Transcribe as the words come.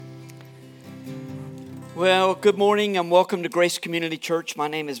Well, good morning and welcome to Grace Community Church. My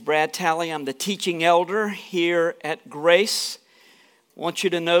name is Brad Talley. I'm the teaching elder here at Grace. I want you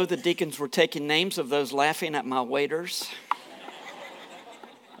to know the deacons were taking names of those laughing at my waiters.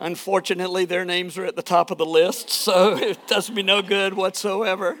 Unfortunately, their names are at the top of the list, so it does me no good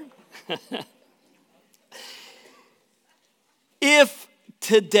whatsoever. If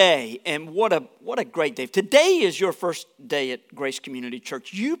today, and what a great day. Today is your first day at Grace Community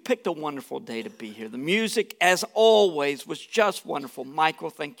Church. You picked a wonderful day to be here. The music, as always, was just wonderful. Michael,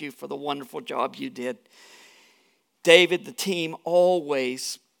 thank you for the wonderful job you did. David, the team,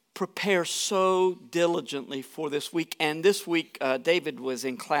 always prepare so diligently for this week. And this week, David was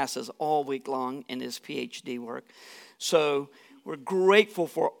in classes all week long in his PhD work. So we're grateful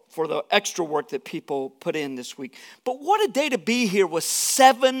for the extra work that people put in this week. But what a day to be here with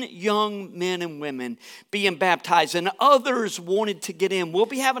 7 young men and women being baptized, and others wanted to get in. We'll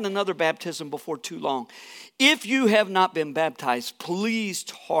be having another baptism before too long. If you have not been baptized, please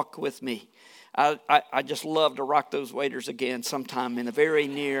talk with me. I just love to rock those waiters again sometime in the very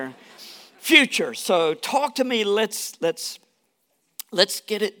near future. So talk to me. Let's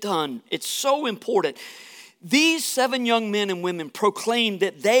get it done. It's so important. These 7 young men and women proclaimed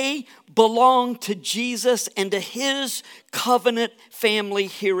that they belong to Jesus and to His covenant family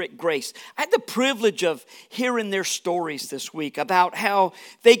here at Grace. I had the privilege of hearing their stories this week about how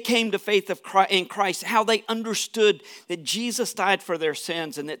they came to faith in Christ, how they understood that Jesus died for their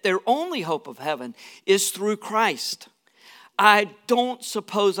sins and that their only hope of heaven is through Christ. I don't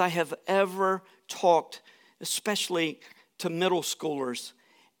suppose I have ever talked, especially to middle schoolers,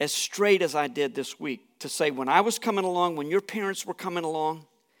 as straight as I did this week, to say when I was coming along, when your parents were coming along,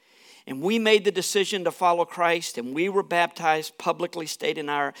 and we made the decision to follow Christ, and we were baptized, publicly stating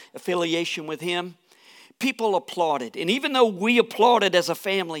our affiliation with Him, people applauded. And even though we applauded as a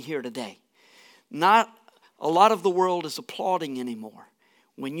family here today, not a lot of the world is applauding anymore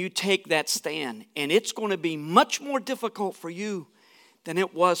when you take that stand. And it's going to be much more difficult for you than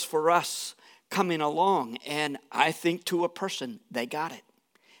it was for us coming along. And I think to a person, they got it.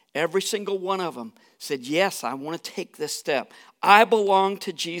 Every single one of them said, yes, I want to take this step. I belong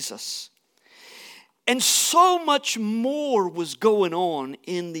to Jesus. And so much more was going on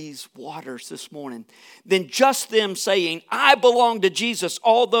in these waters this morning than just them saying, I belong to Jesus,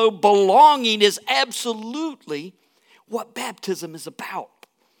 although belonging is absolutely what baptism is about.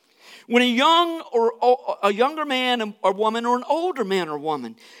 When a younger man or woman or an older man or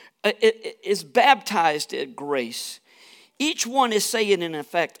woman is baptized at Grace, each one is saying, in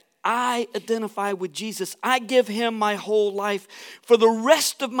effect, I identify with Jesus. I give Him my whole life. For the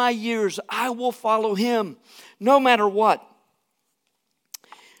rest of my years, I will follow Him, no matter what.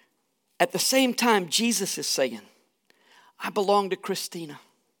 At the same time, Jesus is saying, I belong to Christina.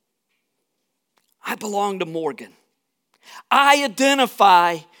 I belong to Morgan. I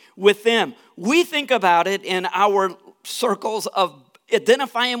identify with them. We think about it in our circles of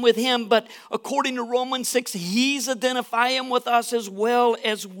identifying with Him, but according to Romans 6, He's identifying with us as well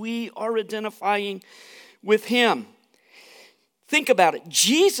as we are identifying with Him. Think about it.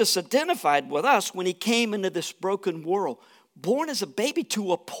 Jesus identified with us when He came into this broken world, born as a baby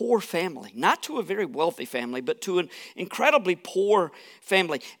to a poor family, not to a very wealthy family, but to an incredibly poor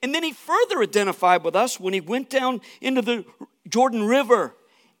family. And then He further identified with us when He went down into the Jordan River,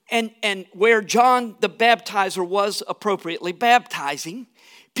 and where John the baptizer was appropriately baptizing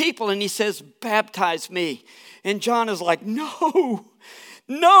people. And He says, baptize me. And John is like, no,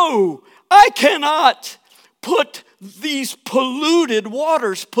 I cannot put these polluted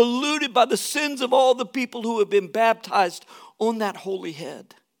waters, polluted by the sins of all the people who have been baptized, on that holy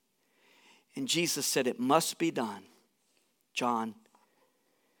head. And Jesus said, it must be done. John,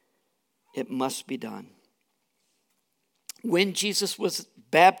 it must be done. When Jesus was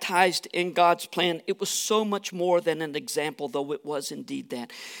baptized in God's plan, it was so much more than an example, though it was indeed that.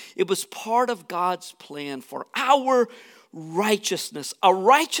 It was part of God's plan for our righteousness, a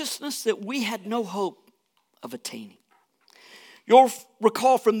righteousness that we had no hope of attaining. You'll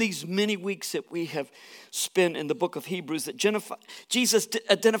recall from these many weeks that we have spent in the book of Hebrews that Jesus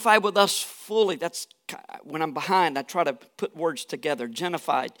identified with us fully. That's when I'm behind, I try to put words together.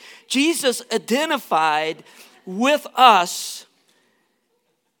 Genified. Jesus identified with us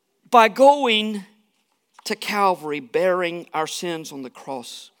by going to Calvary, bearing our sins on the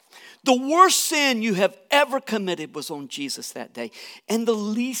cross. The worst sin you have ever committed was on Jesus that day. And the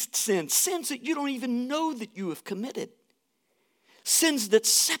least sins that you don't even know that you have committed, sins that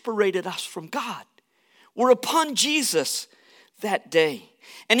separated us from God, were upon Jesus that day.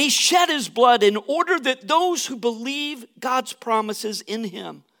 And He shed His blood in order that those who believe God's promises in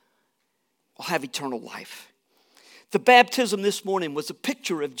Him will have eternal life. The baptism this morning was a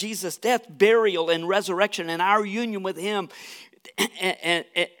picture of Jesus' death, burial, and resurrection, and our union with him.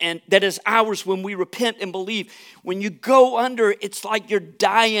 And that is ours when we repent and believe. When you go under, it's like you're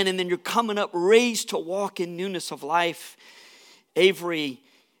dying and then you're coming up raised to walk in newness of life. Avery,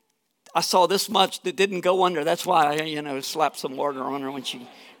 I saw this much that didn't go under. That's why I, slapped some water on her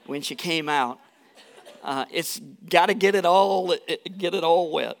when she came out. It's got to get it all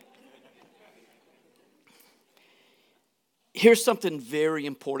wet. Here's something very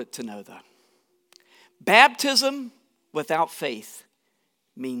important to know, though. Baptism without faith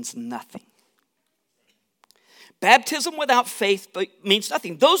means nothing. Baptism without faith means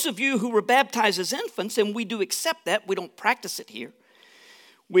nothing. Those of you who were baptized as infants, and we do accept that, we don't practice it here.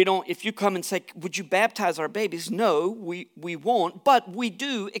 We don't, if you come and say, would you baptize our babies? No, we won't, but we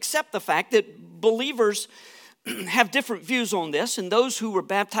do accept the fact that believers have different views on this, and those who were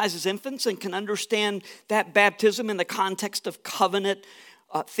baptized as infants and can understand that baptism in the context of covenant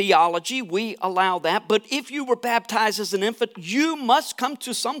theology, we allow that. But if you were baptized as an infant, you must come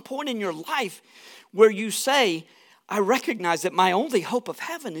to some point in your life where you say, I recognize that my only hope of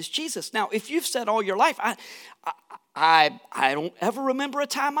heaven is Jesus. Now, if you've said all your life, I don't ever remember a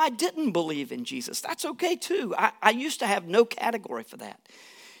time I didn't believe in Jesus. That's okay too. I used to have no category for that.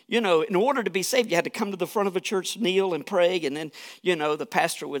 In order to be saved, you had to come to the front of a church, kneel and pray, and then, the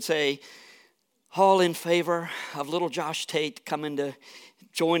pastor would say, all in favor of little Josh Tate coming to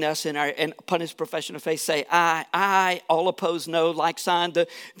join us and upon his profession of faith, say aye, all opposed no, like sign.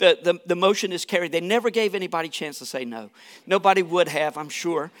 The motion is carried. They never gave anybody a chance to say no. Nobody would have, I'm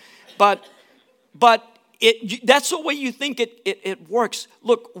sure. But that's the way you think it works.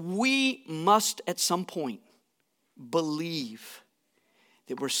 Look, we must at some point believe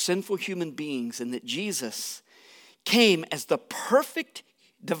that we're sinful human beings and that Jesus came as the perfect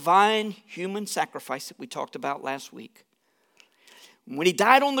divine human sacrifice that we talked about last week. When he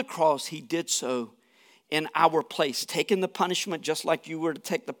died on the cross, he did so in our place, taking the punishment just like you were to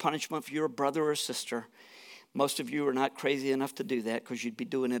take the punishment for your brother or sister. Most of you are not crazy enough to do that because you'd be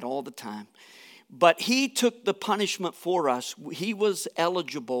doing it all the time. But he took the punishment for us. He was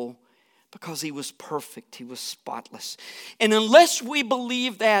eligible because he was perfect. He was spotless. And unless we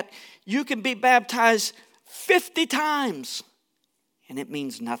believe that, you can be baptized 50 times and it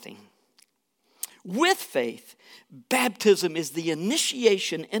means nothing. With faith, baptism is the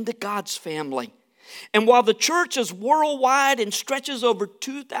initiation into God's family. And while the church is worldwide and stretches over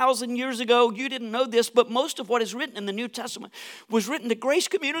 2,000 years ago, you didn't know this, but most of what is written in the New Testament was written to Grace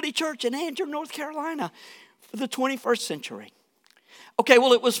Community Church in Andrew, North Carolina for the 21st century. Okay,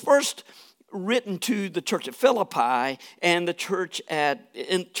 well, it was first written to the church at Philippi and the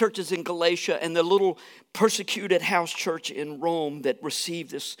churches in Galatia and the little persecuted house church in Rome that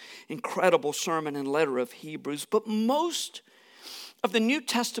received this incredible sermon and letter of Hebrews. But most of the New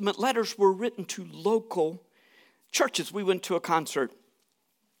Testament letters were written to local churches. We went to a concert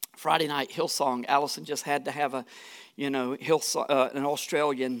Friday night, Hillsong. Allison just had to have an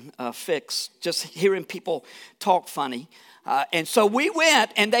Australian fix, just hearing people talk funny. And so we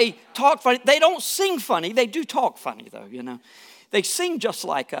went and they talk funny. They don't sing funny. They do talk funny though, They sing just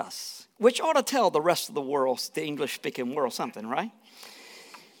like us, which ought to tell the rest of the world, the English-speaking world, something, right?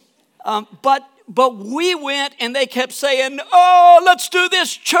 But we went and they kept saying, oh, let's do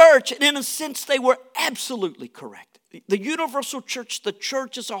this church. And in a sense, they were absolutely correct. The universal church, the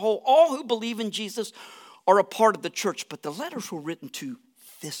church as a whole, all who believe in Jesus are a part of the church. But the letters were written to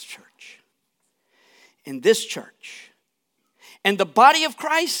this church and this church. And the body of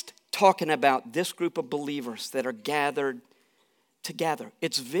Christ, talking about this group of believers that are gathered together.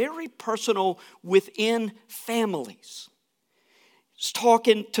 It's very personal within families. It's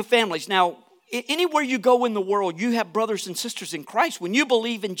talking to families. Now, anywhere you go in the world, you have brothers and sisters in Christ. When you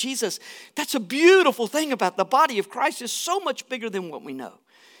believe in Jesus, that's a beautiful thing about the body of Christ. It's so much bigger than what we know.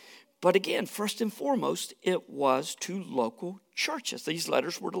 But again, first and foremost, it was to local churches. These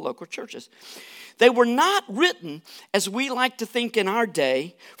letters were to local churches. They were not written, as we like to think in our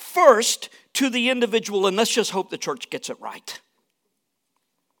day, first to the individual, and let's just hope the church gets it right.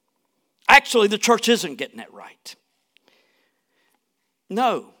 Actually, the church isn't getting it right.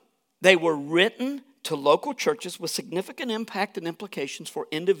 No, they were written to local churches with significant impact and implications for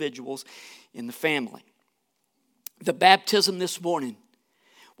individuals in the family. The baptism this morning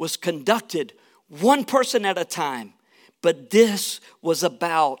was conducted one person at a time, but this was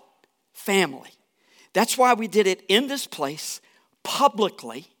about family. That's why we did it in this place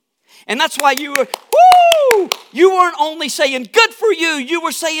publicly. And that's why you weren't only saying good for you, you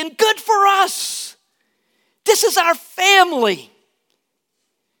were saying good for us. This is our family.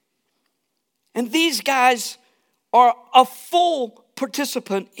 And these guys are a full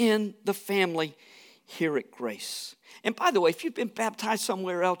participant in the family here at Grace. And by the way, if you've been baptized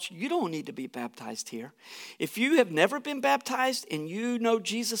somewhere else, you don't need to be baptized here. If you have never been baptized and you know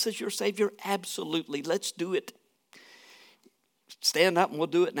Jesus as your Savior, absolutely, let's do it. Stand up and we'll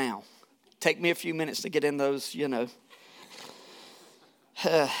do it now. Take me a few minutes to get in those,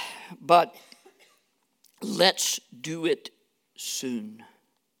 but let's do it soon.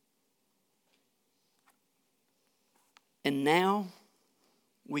 And now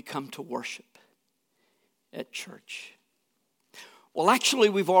we come to worship at church. Well, actually,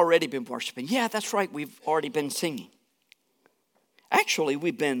 we've already been worshiping. Yeah, that's right. We've already been singing. Actually,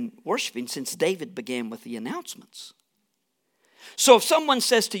 we've been worshiping since David began with the announcements. So if someone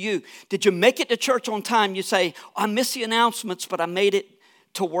says to you, did you make it to church on time? You say, I missed the announcements, but I made it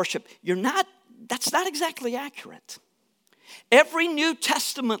to worship. That's not exactly accurate. Every New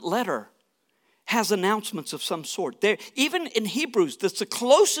Testament letter has announcements of some sort. Even in Hebrews, that's the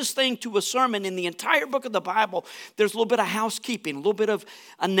closest thing to a sermon in the entire book of the Bible. There's a little bit of housekeeping, a little bit of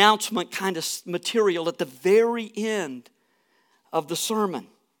announcement kind of material at the very end of the sermon.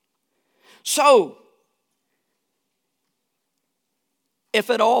 So, if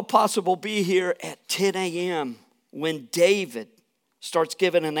at all possible, be here at 10 a.m. when David starts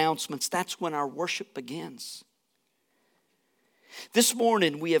giving announcements. That's when our worship begins. This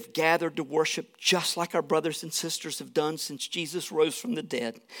morning we have gathered to worship just like our brothers and sisters have done since Jesus rose from the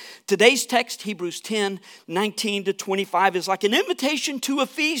dead. Today's text, Hebrews 10:19-25, is like an invitation to a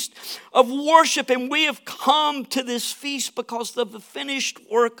feast of worship. And we have come to this feast because of the finished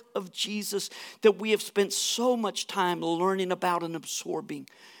work of Jesus that we have spent so much time learning about and absorbing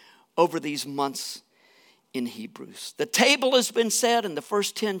over these months in Hebrews. The table has been set in the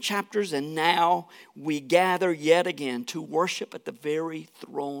first 10 chapters, and now we gather yet again to worship at the very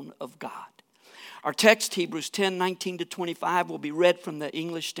throne of God. Our text, Hebrews 10:19-25, will be read from the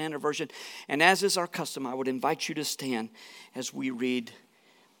English Standard Version. And as is our custom, I would invite you to stand as we read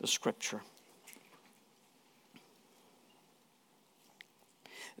the scripture.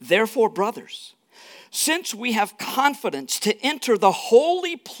 Therefore, brothers, since we have confidence to enter the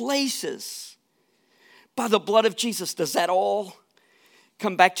holy places by the blood of Jesus. Does that all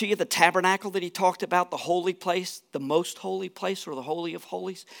come back to you? The tabernacle that he talked about, the holy place, the most holy place, or the holy of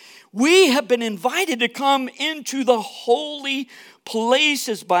holies. We have been invited to come into the holy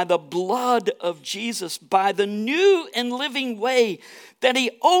places by the blood of Jesus, by the new and living way that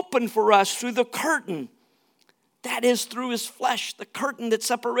he opened for us through the curtain. That is through his flesh, the curtain that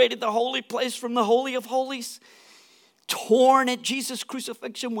separated the holy place from the holy of holies. Torn at Jesus'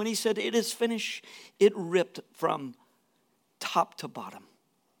 crucifixion when he said, it is finished. It ripped from top to bottom.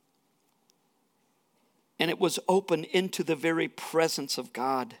 And it was open into the very presence of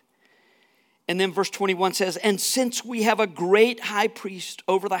God. And then verse 21 says, and since we have a great high priest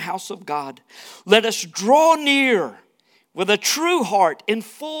over the house of God, let us draw near with a true heart in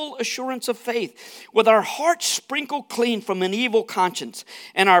full assurance of faith, with our hearts sprinkled clean from an evil conscience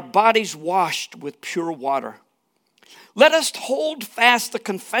and our bodies washed with pure water. Let us hold fast the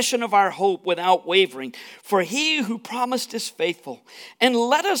confession of our hope without wavering, for he who promised is faithful. And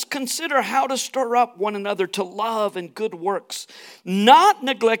let us consider how to stir up one another to love and good works, not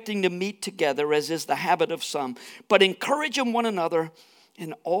neglecting to meet together as is the habit of some, but encouraging one another,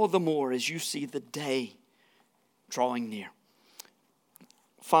 and all the more as you see the day drawing near.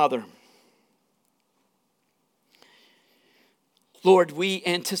 Father, Lord, we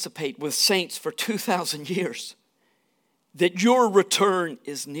anticipate with saints for 2,000 years that your return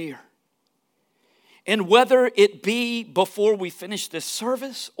is near. And whether it be before we finish this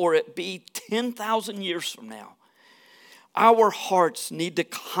service or it be 10,000 years from now, our hearts need to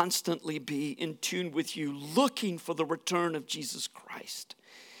constantly be in tune with you, looking for the return of Jesus Christ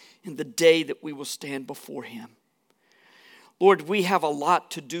in the day that we will stand before him. Lord, we have a lot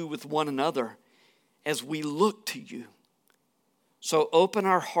to do with one another as we look to you. So open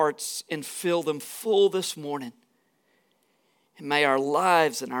our hearts and fill them full this morning. And may our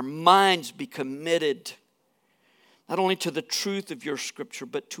lives and our minds be committed not only to the truth of your scripture,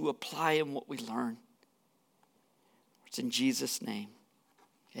 but to apply in what we learn. It's in Jesus' name.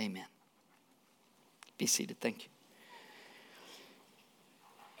 Amen. Be seated. Thank you.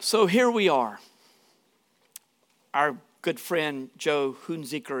 So here we are. Our good friend Joe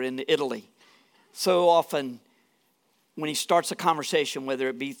Hunziker in Italy. So often when he starts a conversation, whether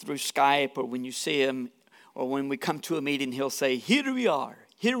it be through Skype or when you see him, or when we come to a meeting, he'll say, here we are,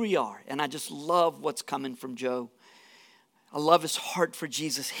 here we are. And I just love what's coming from Joe. I love his heart for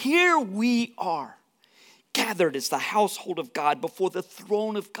Jesus. Here we are, gathered as the household of God before the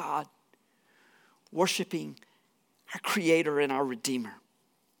throne of God. worshiping our Creator and our Redeemer.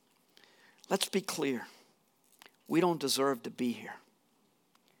 Let's be clear. We don't deserve to be here.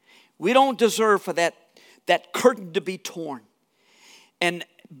 We don't deserve for that curtain to be torn and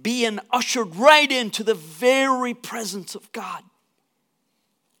being ushered right into the very presence of God.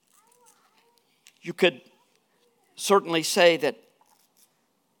 You could certainly say that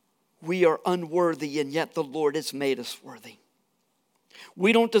we are unworthy, and yet the Lord has made us worthy.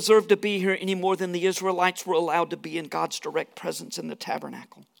 We don't deserve to be here any more than the Israelites were allowed to be in God's direct presence in the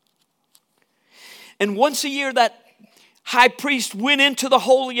tabernacle. And once a year, that high priest went into the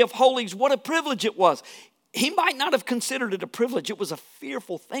Holy of Holies. What a privilege it was. He might not have considered it a privilege. It was a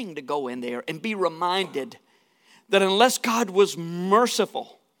fearful thing to go in there and be reminded that unless God was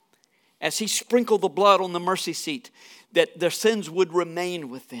merciful, as he sprinkled the blood on the mercy seat, that their sins would remain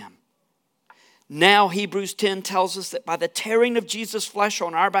with them. Now Hebrews 10 tells us that by the tearing of Jesus' flesh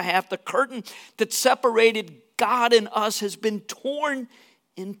on our behalf, the curtain that separated God and us has been torn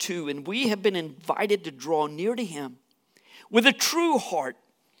in two, and we have been invited to draw near to him with a true heart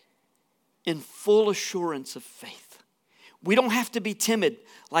in full assurance of faith. We don't have to be timid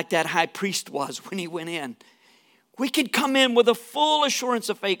like that high priest was when he went in. We could come in with a full assurance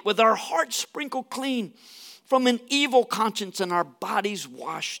of faith, with our hearts sprinkled clean from an evil conscience and our bodies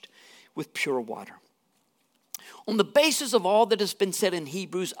washed with pure water. On the basis of all that has been said in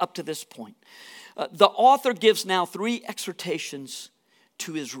Hebrews up to this point, the author gives now 3 exhortations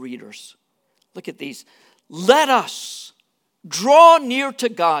to his readers. Look at these. Let us draw near to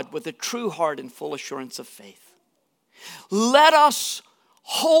God with a true heart and full assurance of faith. Let us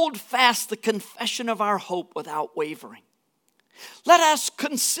hold fast the confession of our hope without wavering. Let us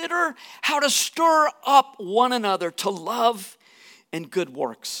consider how to stir up one another to love and good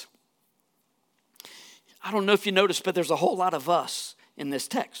works. I don't know if you noticed, but there's a whole lot of us in this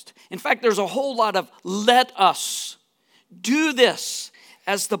text. In fact, there's a whole lot of let us do this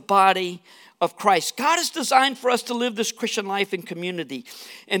as the body of Christ. God has designed for us to live this Christian life in community.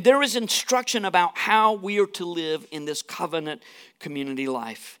 And there is instruction about how we are to live in this covenant community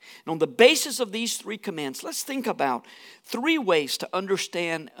life. And on the basis of these 3 commands, let's think about 3 ways to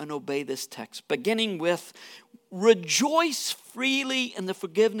understand and obey this text. Beginning with, rejoice freely in the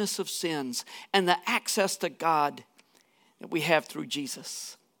forgiveness of sins and the access to God that we have through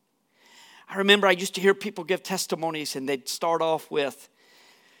Jesus. I remember I used to hear people give testimonies, and they'd start off with,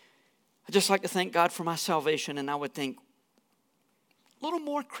 I'd just like to thank God for my salvation. And I would think, a little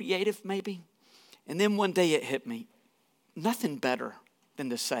more creative maybe. And then one day it hit me. Nothing better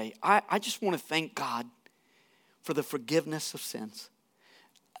than to say, I just want to thank God for the forgiveness of sins.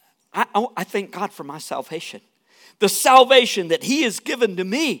 I thank God for my salvation. The salvation that he has given to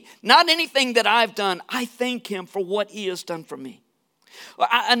me. Not anything that I've done. I thank him for what he has done for me.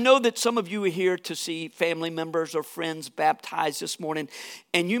 I know that some of you are here to see family members or friends baptized this morning,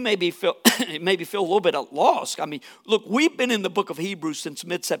 and you maybe feel a little bit lost. I mean, look, we've been in the book of Hebrews since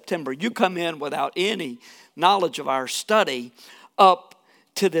mid-September. You come in without any knowledge of our study up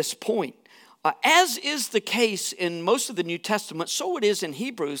to this point. As is the case in most of the New Testament, so it is in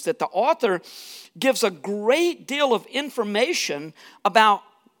Hebrews, that the author gives a great deal of information about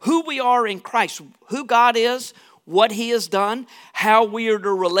who we are in Christ, who God is, what he has done, how we are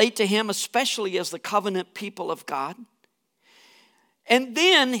to relate to him, especially as the covenant people of God. And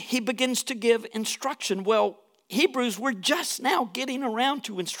then he begins to give instruction. Well, Hebrews, we're just now getting around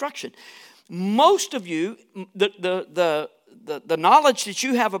to instruction. Most of you, the knowledge that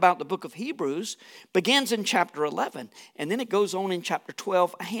you have about the book of Hebrews begins in chapter 11, and then it goes on in chapter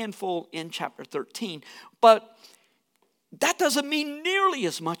 12, a handful in chapter 13. But that doesn't mean nearly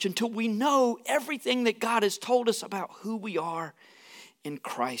as much until we know everything that God has told us about who we are in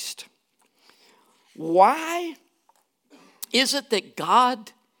Christ. Why is it that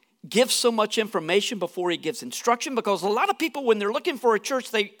God gives so much information before he gives instruction? Because a lot of people, when they're looking for a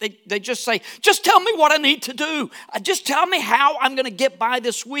church, they just say, just tell me what I need to do. Just tell me how I'm going to get by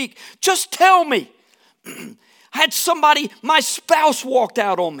this week. Just tell me. I had somebody, my spouse walked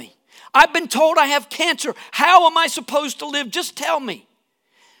out on me. I've been told I have cancer. How am I supposed to live? Just tell me.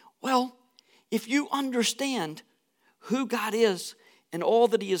 Well, if you understand who God is and all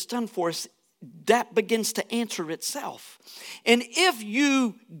that he has done for us, that begins to answer itself. And if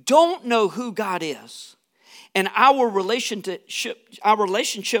you don't know who God is and our relationship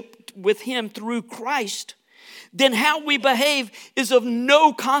with him through Christ, then how we behave is of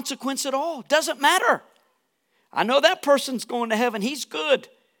no consequence at all. Doesn't matter. I know that person's going to heaven. He's good.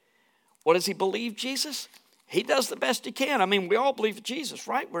 What does he believe, Jesus? He does the best he can. I mean, we all believe in Jesus,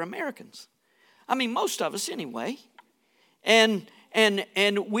 right? We're Americans. I mean, most of us anyway.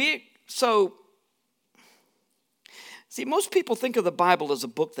 So See, most people think of the Bible as a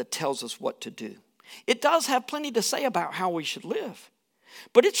book that tells us what to do. It does have plenty to say about how we should live.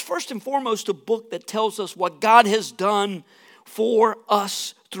 But it's first and foremost a book that tells us what God has done for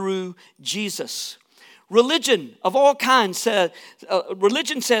us through Jesus. Religion of all kinds says,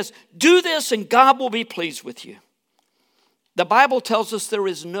 do this and God will be pleased with you. The Bible tells us there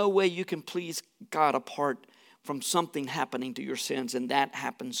is no way you can please God apart from something happening to your sins, and that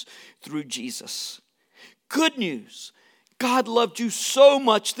happens through Jesus. Good news. God loved you so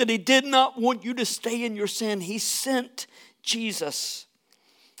much that he did not want you to stay in your sin. He sent Jesus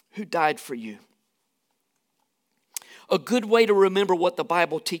who died for you. A good way to remember what the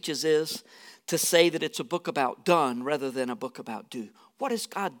Bible teaches is to say that it's a book about done rather than a book about do. What has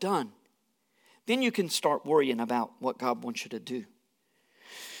God done? Then you can start worrying about what God wants you to do.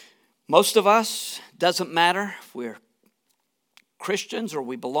 Most of us, doesn't matter if we're Christians or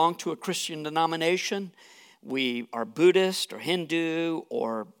we belong to a Christian denomination, we are Buddhist or Hindu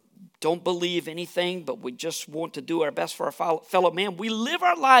or don't believe anything, but we just want to do our best for our fellow man. We live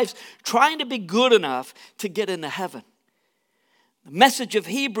our lives trying to be good enough to get into heaven. The message of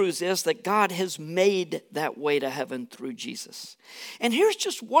Hebrews is that God has made that way to heaven through Jesus. And here's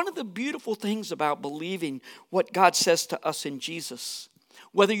just one of the beautiful things about believing what God says to us in Jesus,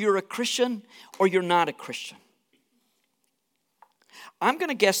 whether you're a Christian or you're not a Christian. I'm going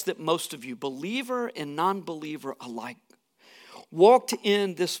to guess that most of you, believer and non-believer alike, walked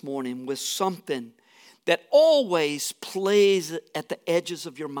in this morning with something that always plays at the edges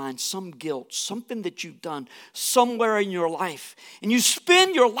of your mind, some guilt, something that you've done somewhere in your life. And you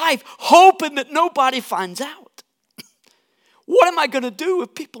spend your life hoping that nobody finds out. What am I going to do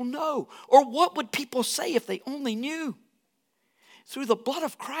if people know? Or what would people say if they only knew? Through the blood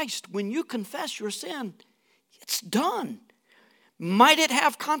of Christ, when you confess your sin, it's done. Might it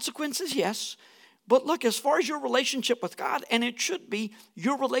have consequences? Yes. But look, as far as your relationship with God, and it should be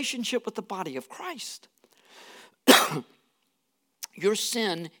your relationship with the body of Christ, your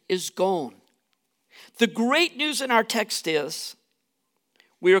sin is gone. The great news in our text is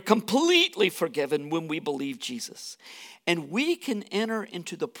we are completely forgiven when we believe Jesus. And we can enter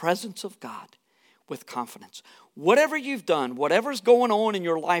into the presence of God with confidence. Whatever you've done, whatever's going on in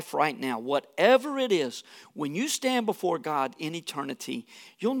your life right now, whatever it is, when you stand before God in eternity,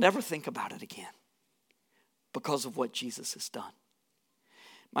 you'll never think about it again because of what Jesus has done.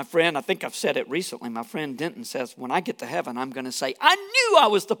 My friend, I think I've said it recently, my friend Denton says, when I get to heaven, I'm going to say, I knew I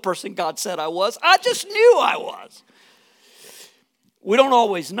was the person God said I was. I just knew I was. We don't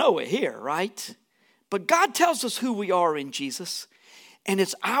always know it here, right? But God tells us who we are in Jesus, and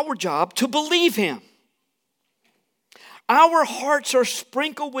it's our job to believe him. Our hearts are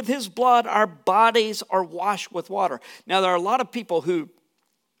sprinkled with his blood. Our bodies are washed with water. Now, there are a lot of people who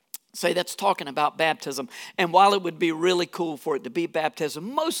say that's talking about baptism. And while it would be really cool for it to be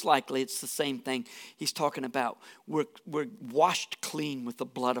baptism, most likely it's the same thing he's talking about. We're washed clean with the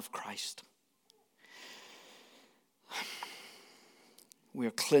blood of Christ. We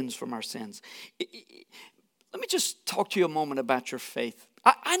are cleansed from our sins. Let me just talk to you a moment about your faith.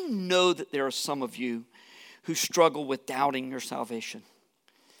 I know that there are some of you who struggle with doubting your salvation.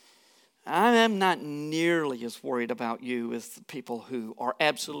 I am not nearly as worried about you as the people who are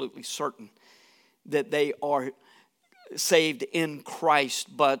absolutely certain that they are saved in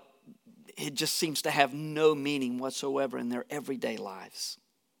Christ, but it just seems to have no meaning whatsoever in their everyday lives.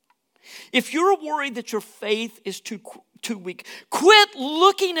 If you're worried that your faith is too weak, quit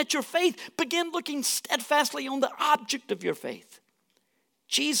looking at your faith. Begin looking steadfastly on the object of your faith,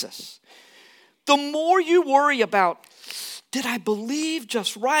 Jesus. The more you worry about, did I believe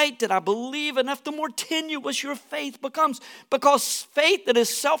just right? Did I believe enough? The more tenuous your faith becomes. Because faith that is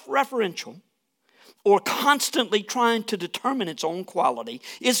self-referential or constantly trying to determine its own quality,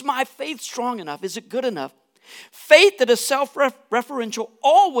 is my faith strong enough? Is it good enough? Faith that is self-referential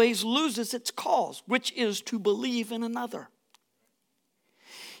always loses its cause, which is to believe in another.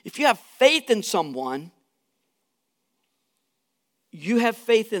 If you have faith in someone, you have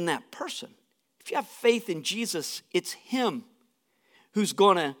faith in that person. If you have faith in Jesus, it's him who's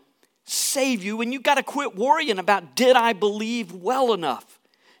going to save you. And you've got to quit worrying about, did I believe well enough?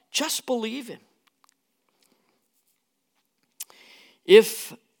 Just believe him.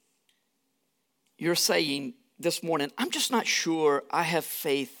 If you're saying this morning, I'm just not sure I have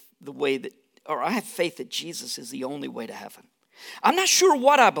faith I have faith that Jesus is the only way to heaven. I'm not sure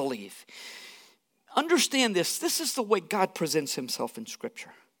what I believe. Understand this. This is the way God presents himself in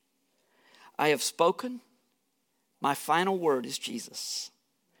Scripture. I have spoken. My final word is Jesus.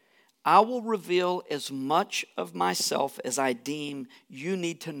 I will reveal as much of myself as I deem you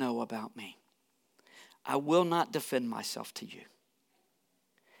need to know about me. I will not defend myself to you.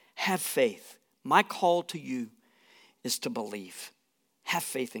 Have faith. My call to you is to believe. Have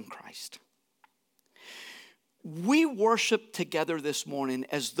faith in Christ. We worship together this morning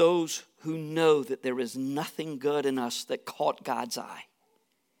as those who know that there is nothing good in us that caught God's eye.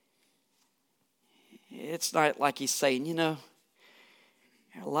 It's not like he's saying, you know,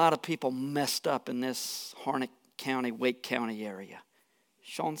 a lot of people messed up in this Harnett County, Wake County area.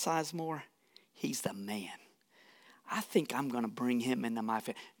 Sean Sizemore, he's the man. I think I'm going to bring him into my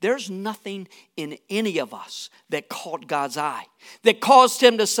family. There's nothing in any of us that caught God's eye, that caused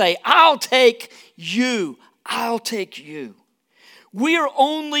him to say, I'll take you. I'll take you. We are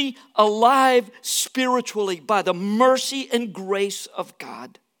only alive spiritually by the mercy and grace of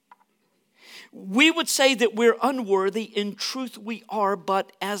God. We would say that we're unworthy. In truth, we are.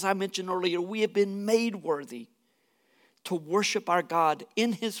 But as I mentioned earlier, we have been made worthy to worship our God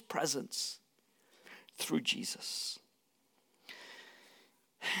in his presence through Jesus.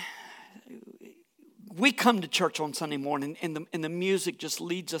 We come to church on Sunday morning and the music just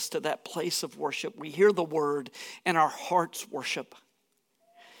leads us to that place of worship. We hear the word and our hearts worship.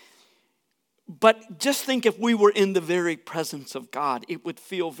 But just think if we were in the very presence of God, it would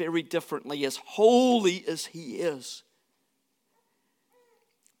feel very differently, as holy as he is.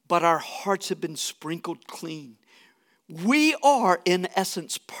 But our hearts have been sprinkled clean. We are, in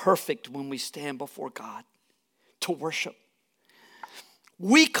essence, perfect when we stand before God to worship.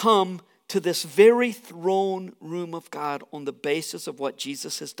 We come to this very throne room of God on the basis of what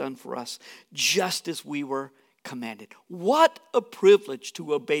Jesus has done for us, just as we were commanded. What a privilege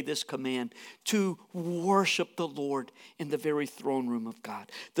to obey this command, to worship the Lord in the very throne room of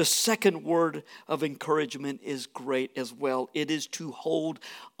God. The second word of encouragement is great as well. It is to hold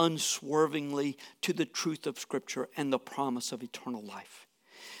unswervingly to the truth of Scripture and the promise of eternal life.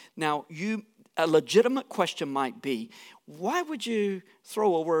 Now, a legitimate question might be, why would you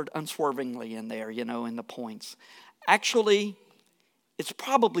throw a word unswervingly in there, in the points? Actually, it's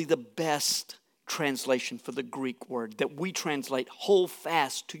probably the best translation for the Greek word that we translate, hold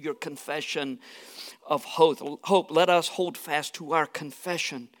fast to your confession of hope. Let us hold fast to our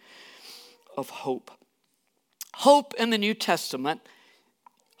confession of hope. Hope in the New Testament,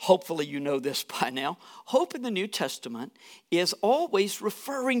 hopefully you know this by now, hope in the New Testament is always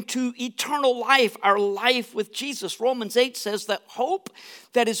referring to eternal life, our life with Jesus. Romans 8 says that hope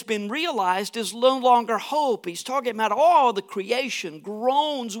that has been realized is no longer hope. He's talking about all the creation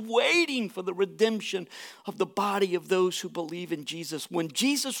groans waiting for the redemption of the body of those who believe in Jesus. When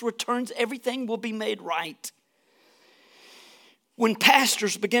Jesus returns, everything will be made right. When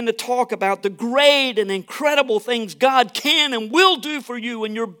pastors begin to talk about the great and incredible things God can and will do for you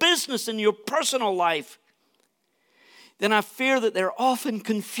in your business and your personal life, then I fear that they're often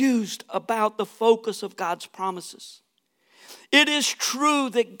confused about the focus of God's promises. It is true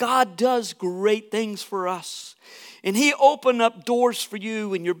that God does great things for us. And he opened up doors for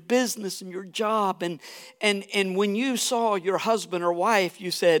you in your business and your job. And when you saw your husband or wife, you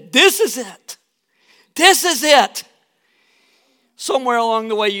said, this is it. This is it. Somewhere along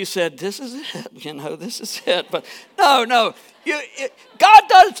the way you said, this is it, this is it. But no, God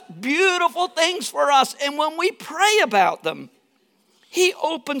does beautiful things for us. And when we pray about them, he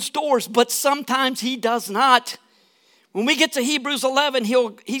opens doors, but sometimes he does not. When we get to Hebrews 11,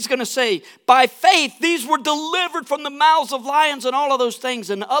 he's going to say, by faith, these were delivered from the mouths of lions and all of those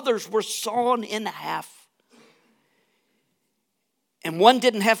things, and others were sawn in half. And one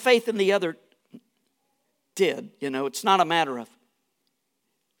didn't have faith and the other did. It's not a matter of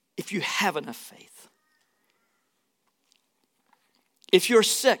if you have enough faith. If you're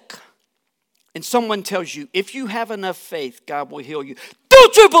sick and someone tells you, if you have enough faith, God will heal you.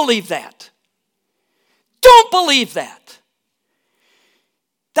 Don't you believe that? Don't believe that.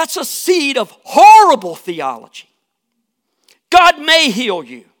 That's a seed of horrible theology. God may heal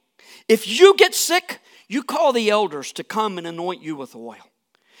you. If you get sick, you call the elders to come and anoint you with oil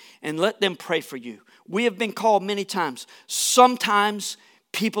and let them pray for you. We have been called many times. Sometimes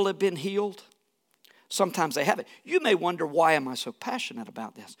people have been healed. Sometimes they haven't. You may wonder, why am I so passionate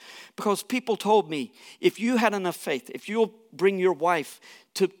about this? Because people told me, if you had enough faith, if you'll bring your wife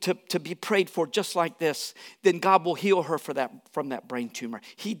to be prayed for just like this, then God will heal her from that brain tumor.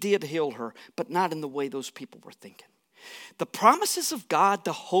 He did heal her, but not in the way those people were thinking. The promises of God,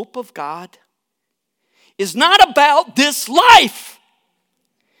 the hope of God, is not about this life.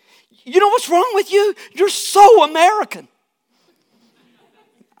 You know what's wrong with you? You're so American.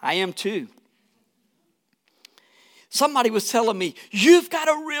 I am too. Somebody was telling me, you've got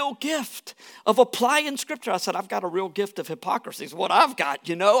a real gift of applying Scripture. I said, I've got a real gift of hypocrisy is what I've got,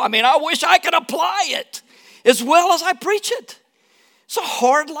 I mean, I wish I could apply it as well as I preach it. It's a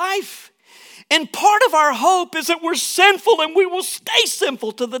hard life. And part of our hope is that we're sinful and we will stay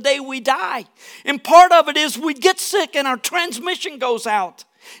sinful to the day we die. And part of it is we get sick and our transmission goes out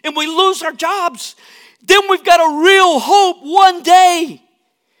and we lose our jobs. Then we've got a real hope one day.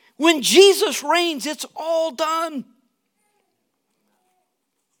 When Jesus reigns, it's all done.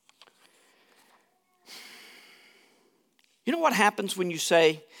 You know what happens when you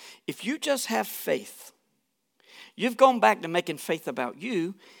say, if you just have faith, you've gone back to making faith about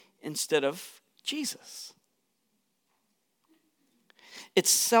you instead of Jesus. It's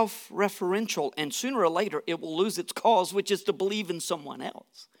self-referential, and sooner or later it will lose its cause, which is to believe in someone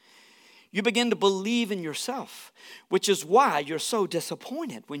else. You begin to believe in yourself, which is why you're so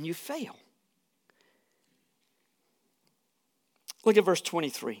disappointed when you fail. Look at verse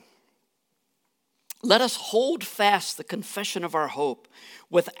 23. Let us hold fast the confession of our hope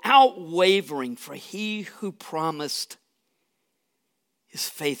without wavering, for he who promised is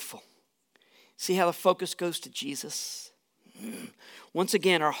faithful. See how the focus goes to Jesus? Once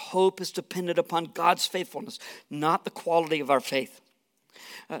again, our hope is dependent upon God's faithfulness, not the quality of our faith.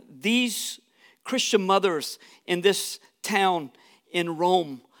 These Christian mothers in this town in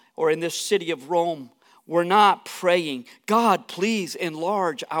Rome, or in this city of Rome, were not praying, God, please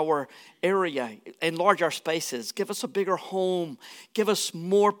enlarge our area, enlarge our spaces, give us a bigger home, give us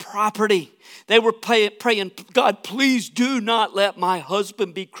more property. They were praying, God, please do not let my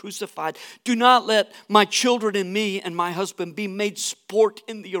husband be crucified. Do not let my children and me and my husband be made sport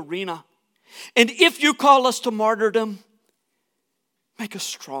in the arena. And if you call us to martyrdom, make us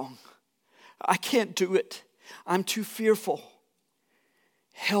strong. I can't do it. I'm too fearful.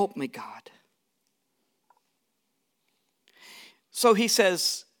 Help me, God. So he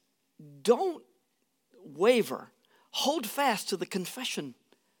says, don't waver. Hold fast to the confession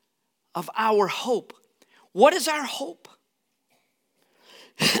of our hope. What is our hope?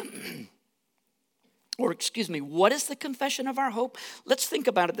 What is the confession of our hope? Let's think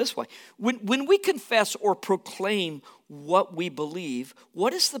about it this way. When we confess or proclaim what we believe,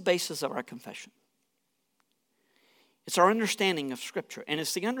 what is the basis of our confession? It's our understanding of Scripture. And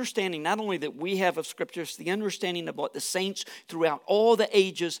it's the understanding not only that we have of Scripture, it's the understanding of what the saints throughout all the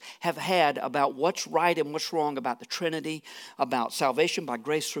ages have had about what's right and what's wrong about the Trinity, about salvation by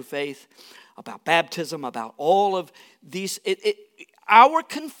grace through faith, about baptism, about all of these. Our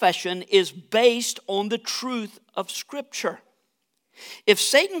confession is based on the truth of Scripture. If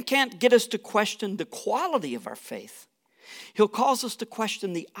Satan can't get us to question the quality of our faith, he'll cause us to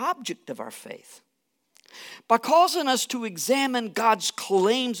question the object of our faith. By causing us to examine God's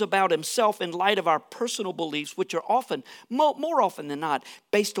claims about himself in light of our personal beliefs, which are often, more often than not,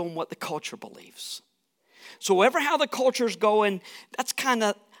 based on what the culture believes. So whatever how the culture's going, that's kind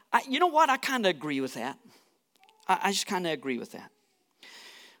of, you know what, I kind of agree with that. I just kind of agree with that.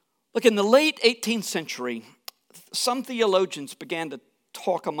 Look, in the late 18th century, some theologians began to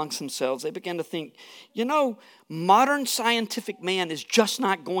talk amongst themselves. They began to think, modern scientific man is just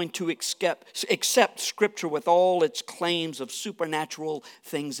not going to accept Scripture with all its claims of supernatural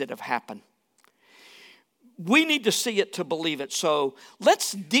things that have happened. We need to see it to believe it. So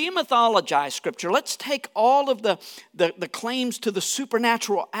let's demythologize Scripture. Let's take all of the claims to the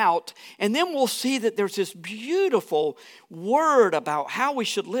supernatural out, and then we'll see that there's this beautiful word about how we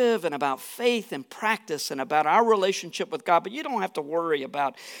should live and about faith and practice and about our relationship with God. But you don't have to worry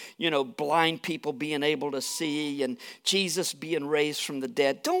about, blind people being able to see and Jesus being raised from the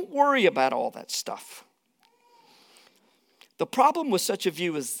dead. Don't worry about all that stuff. The problem with such a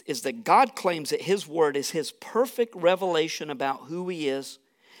view is that God claims that his word is his perfect revelation about who he is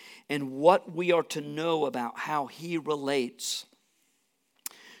and what we are to know about how he relates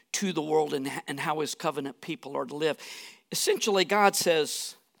to the world and how his covenant people are to live. Essentially, God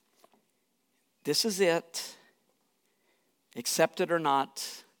says, this is it. Accept it or not,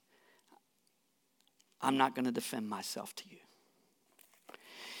 I'm not going to defend myself to you.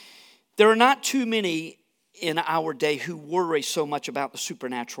 There are not too many in our day who worry so much about the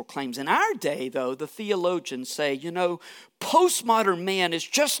supernatural claims. In our day, though, the theologians say, postmodern man is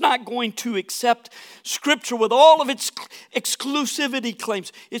just not going to accept Scripture with all of its exclusivity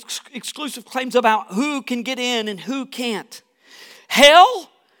claims, its exclusive claims about who can get in and who can't.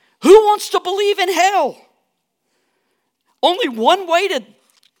 Hell? Who wants to believe in hell? Only one way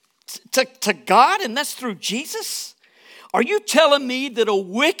to God, and that's through Jesus? Are you telling me that a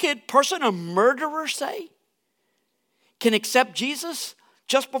wicked person, a murderer, say, can accept Jesus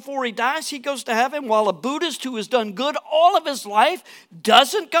just before he dies, he goes to heaven, while a Buddhist who has done good all of his life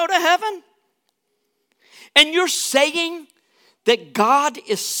doesn't go to heaven? And you're saying that God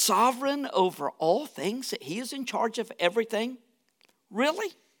is sovereign over all things, that he is in charge of everything?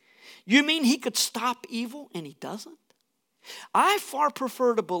 Really? You mean he could stop evil and he doesn't? I far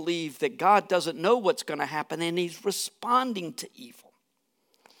prefer to believe that God doesn't know what's going to happen and he's responding to evil.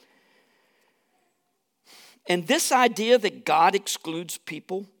 And this idea that God excludes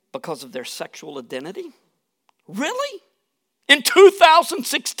people because of their sexual identity? Really? In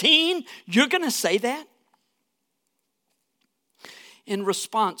 2016, you're going to say that? In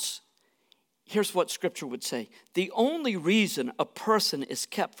response, here's what Scripture would say. The only reason a person is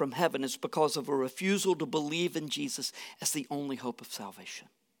kept from heaven is because of a refusal to believe in Jesus as the only hope of salvation.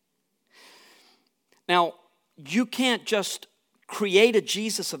 Now, you can't just create a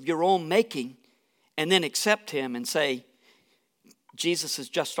Jesus of your own making and then accept him and say, Jesus is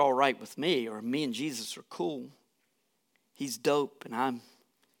just all right with me, or me and Jesus are cool. He's dope and I'm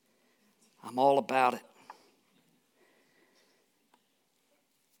all about it.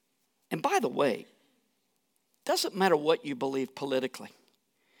 And by the way, it doesn't matter what you believe politically.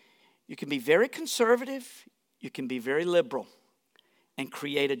 You can be very conservative, you can be very liberal, and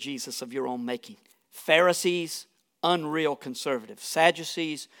create a Jesus of your own making. Pharisees, unreal conservative.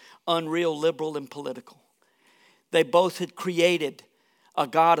 Sadducees, unreal liberal and political. They both had created a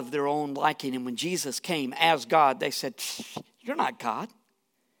God of their own liking. And when Jesus came as God, they said, you're not God.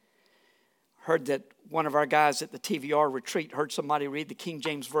 Heard that one of our guys at the TVR retreat heard somebody read the King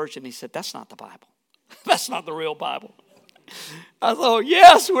James Version. He said, that's not the Bible. That's not the real Bible. I thought,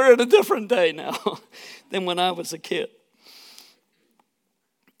 yes, we're in a different day now than when I was a kid.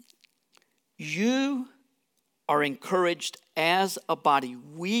 You are encouraged as a body,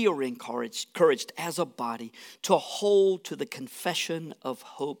 we are encouraged as a body to hold to the confession of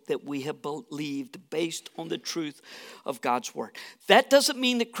hope that we have believed based on the truth of God's word. That doesn't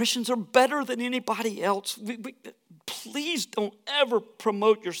mean that Christians are better than anybody else. Please don't ever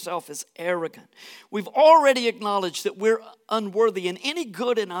promote yourself as arrogant. We've already acknowledged that we're unworthy and any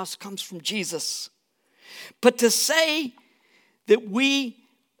good in us comes from Jesus. But to say,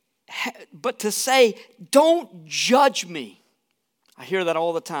 don't judge me. I hear that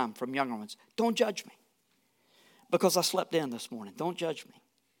all the time from younger ones. Don't judge me because I slept in this morning. Don't judge me.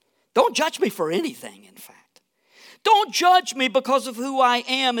 Don't judge me for anything, in fact. Don't judge me because of who I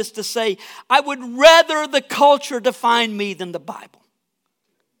am is to say, I would rather the culture define me than the Bible.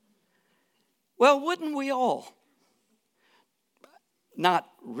 Well, wouldn't we all? Not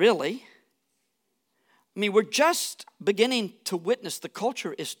really. I mean, we're just beginning to witness the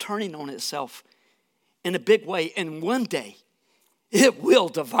culture is turning on itself in a big way. And one day, it will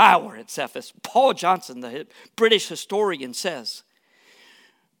devour itself. As Paul Johnson, the British historian, says,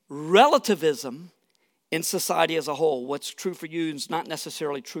 relativism in society as a whole, what's true for you is not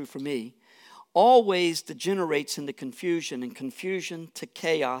necessarily true for me, always degenerates into confusion, and confusion to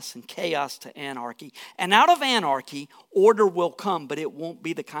chaos, and chaos to anarchy. And out of anarchy, order will come, but it won't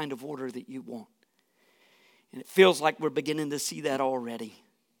be the kind of order that you want. And it feels like we're beginning to see that already.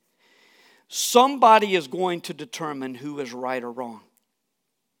 Somebody is going to determine who is right or wrong.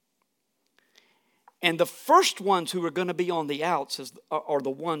 And the first ones who are going to be on the outs are the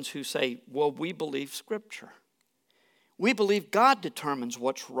ones who say, well, we believe Scripture. We believe God determines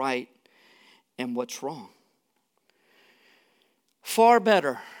what's right and what's wrong. Far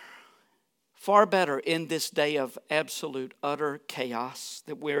better in this day of absolute, utter chaos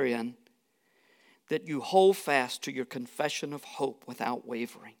that we're in, that you hold fast to your confession of hope without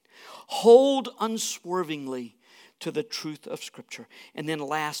wavering. Hold unswervingly to the truth of Scripture. And then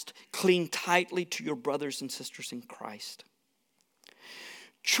last, cling tightly to your brothers and sisters in Christ.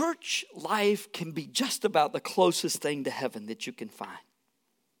 Church life can be just about the closest thing to heaven that you can find.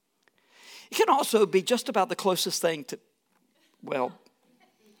 It can also be just about the closest thing to, well,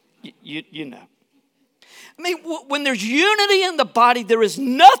 you know. I mean, when there's unity in the body, there is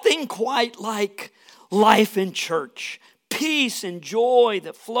nothing quite like life in church. Peace and joy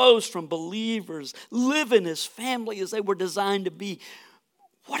that flows from believers living as family as they were designed to be.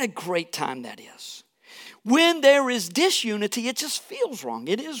 What a great time that is. When there is disunity, it just feels wrong.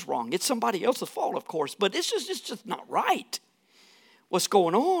 It is wrong. It's somebody else's fault, of course, but it's just not right. What's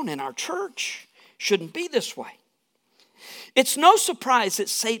going on in our church shouldn't be this way. It's no surprise that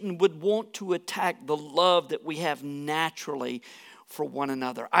Satan would want to attack the love that we have naturally for one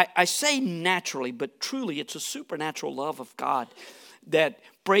another. I say naturally, but truly it's a supernatural love of God that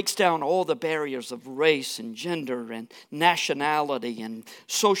breaks down all the barriers of race and gender and nationality and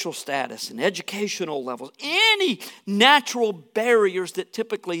social status and educational levels. Any natural barriers that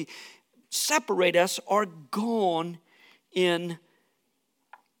typically separate us are gone in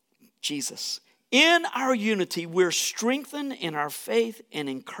Jesus. In our unity, we're strengthened in our faith and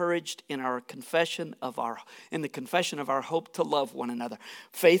encouraged in the confession of our hope to love one another.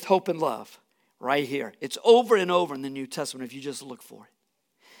 Faith, hope, and love, right here. It's over and over in the New Testament if you just look for it.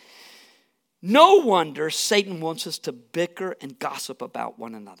 No wonder Satan wants us to bicker and gossip about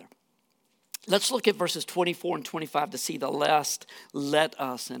one another. Let's look at verses 24 and 25 to see the last "let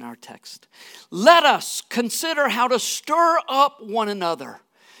us" in our text. Let us consider how to stir up one another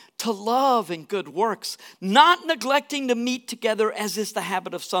to love and good works, not neglecting to meet together as is the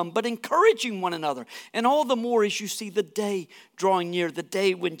habit of some, but encouraging one another. And all the more as you see the day drawing near, the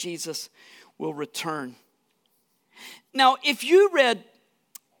day when Jesus will return. Now, if you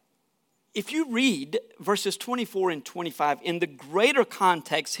read verses 24 and 25 in the greater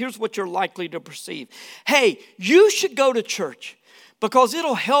context, here's what you're likely to perceive. Hey, you should go to church because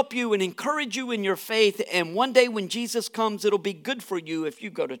it'll help you and encourage you in your faith. And one day when Jesus comes, it'll be good for you if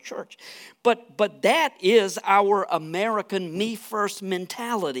you go to church. But that is our American me first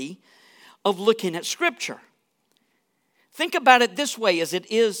mentality of looking at Scripture. Think about it this way as it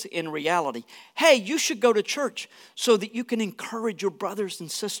is in reality. Hey, you should go to church so that you can encourage your brothers and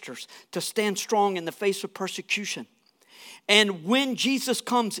sisters to stand strong in the face of persecution. And when Jesus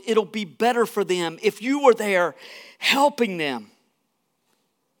comes, it'll be better for them if you were there helping them.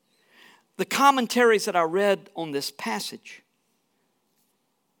 The commentaries that I read on this passage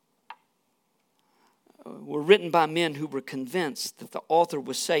were written by men who were convinced that the author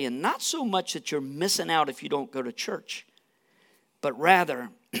was saying not so much that you're missing out if you don't go to church, but rather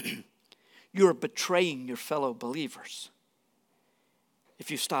you're betraying your fellow believers if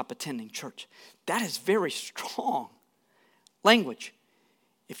you stop attending church. That is very strong language.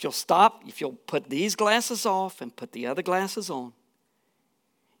 If you'll put these glasses off and put the other glasses on,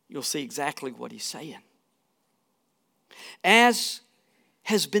 you'll see exactly what he's saying. As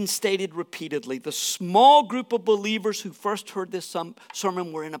has been stated repeatedly, the small group of believers who first heard this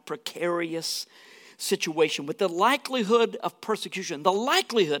sermon were in a precarious situation with the likelihood of persecution. The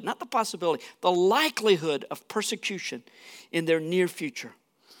likelihood, not the possibility, the likelihood of persecution in their near future.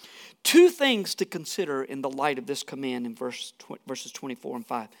 Two things to consider in the light of this command in verses 24 and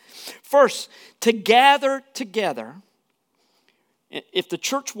 5. First, to gather together. If the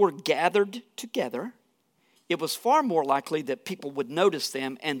church were gathered together, it was far more likely that people would notice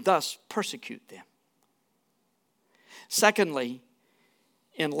them and thus persecute them. Secondly,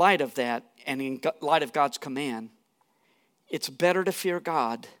 in light of that and in light of God's command, it's better to fear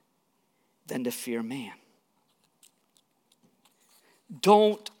God than to fear man.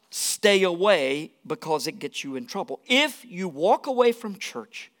 Don't stay away because it gets you in trouble. If you walk away from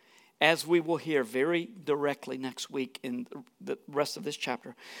church, as we will hear very directly next week in the rest of this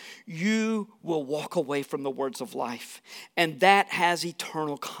chapter, you will walk away from the words of life. And that has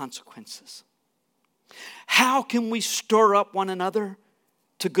eternal consequences. How can we stir up one another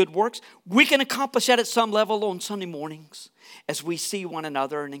to good works? We can accomplish that at some level on Sunday mornings as we see one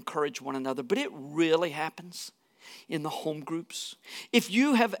another and encourage one another. But it really happens in the home groups. If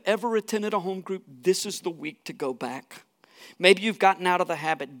you have ever attended a home group, this is the week to go back. Maybe you've gotten out of the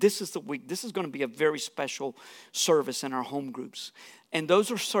habit. This is the week. This is going to be a very special service in our home groups. And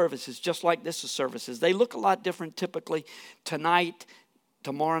those are services just like this is services. They look a lot different typically. Tonight,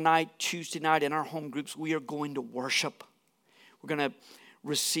 tomorrow night, Tuesday night in our home groups, we are going to worship. We're going to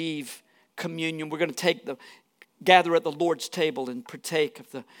receive communion. We're going to gather at the Lord's table and partake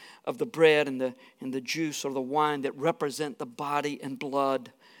of the bread and the juice or the wine that represent the body and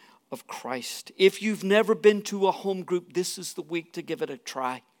blood of Christ. If you've never been to a home group, this is the week to give it a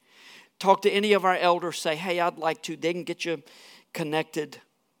try. Talk to any of our elders. Say, hey, I'd like to. They can get you connected.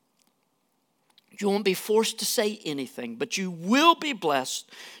 You won't be forced to say anything, but you will be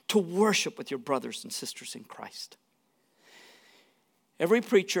blessed to worship with your brothers and sisters in Christ. Every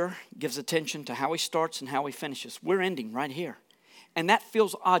preacher gives attention to how he starts and how he finishes. We're ending right here. And that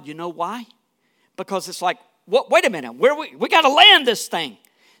feels odd. You know why? Because it's like, wait a minute, we got to land this thing.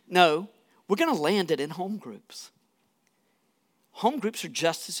 No, we're going to land it in home groups. Home groups are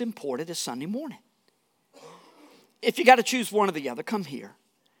just as important as Sunday morning. If you got to choose one or the other, come here.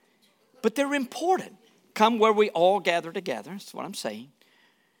 But they're important. Come where we all gather together. That's what I'm saying.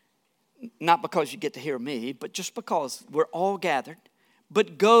 Not because you get to hear me, but just because we're all gathered.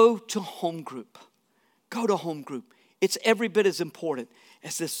 But go to home group. Go to home group. It's every bit as important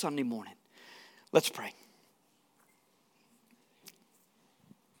as this Sunday morning. Let's pray.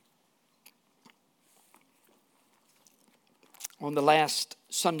 On the last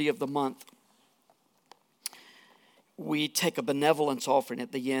Sunday of the month, we take a benevolence offering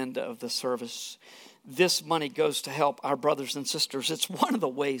at the end of the service. This money goes to help our brothers and sisters. It's one of the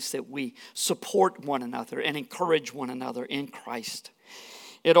ways that we support one another and encourage one another in Christ.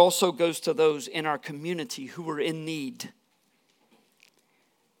 It also goes to those in our community who are in need.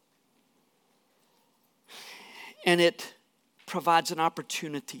 And it provides an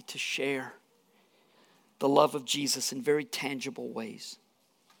opportunity to share the love of Jesus in very tangible ways.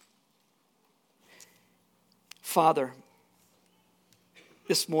 Father,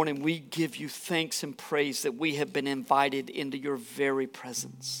 this morning we give you thanks and praise that we have been invited into your very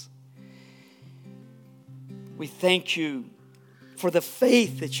presence. We thank you for the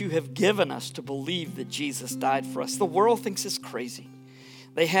faith that you have given us to believe that Jesus died for us. The world thinks it's crazy.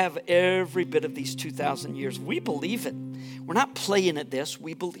 They have every bit of these 2,000 years. We believe it. We're not playing at this.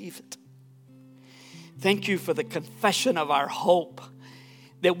 We believe it. Thank you for the confession of our hope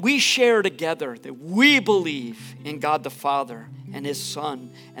that we share together, that we believe in God the Father and His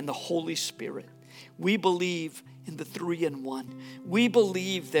Son and the Holy Spirit. We believe in the three in one. We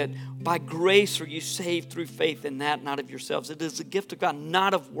believe that by grace are you saved through faith, and that not of yourselves. It is a gift of God,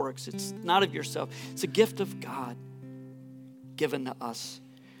 not of works. It's not of yourself. It's a gift of God given to us.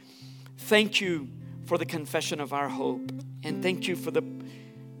 Thank you for the confession of our hope, and thank you for the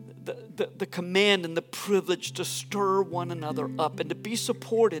command and the privilege to stir one another up and to be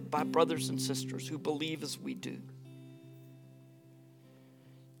supported by brothers and sisters who believe as we do.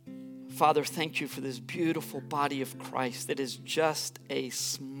 Father, thank you for this beautiful body of Christ that is just a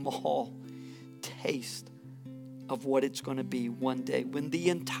small taste of what it's going to be one day when the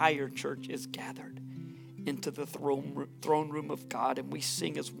entire church is gathered into the throne room of God, and we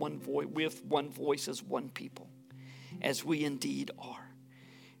sing as one voice, with one voice as one people, as we indeed are.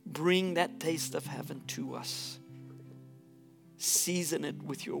 Bring that taste of heaven to us. Season it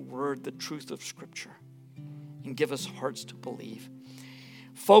with your word, the truth of Scripture, and give us hearts to believe.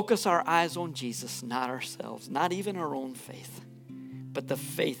 Focus our eyes on Jesus, not ourselves, not even our own faith, but the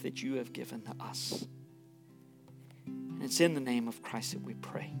faith that you have given to us. And it's in the name of Christ that we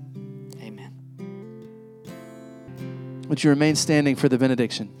pray. Amen. Would you remain standing for the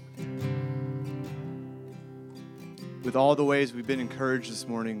benediction? With all the ways we've been encouraged this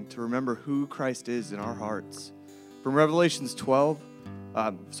morning to remember who Christ is in our hearts. From Revelations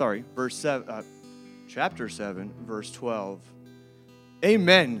chapter 7, verse 12.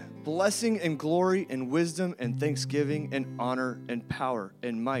 Amen. Blessing and glory and wisdom and thanksgiving and honor and power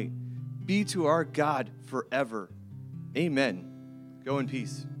and might be to our God forever. Amen. Go in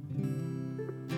peace.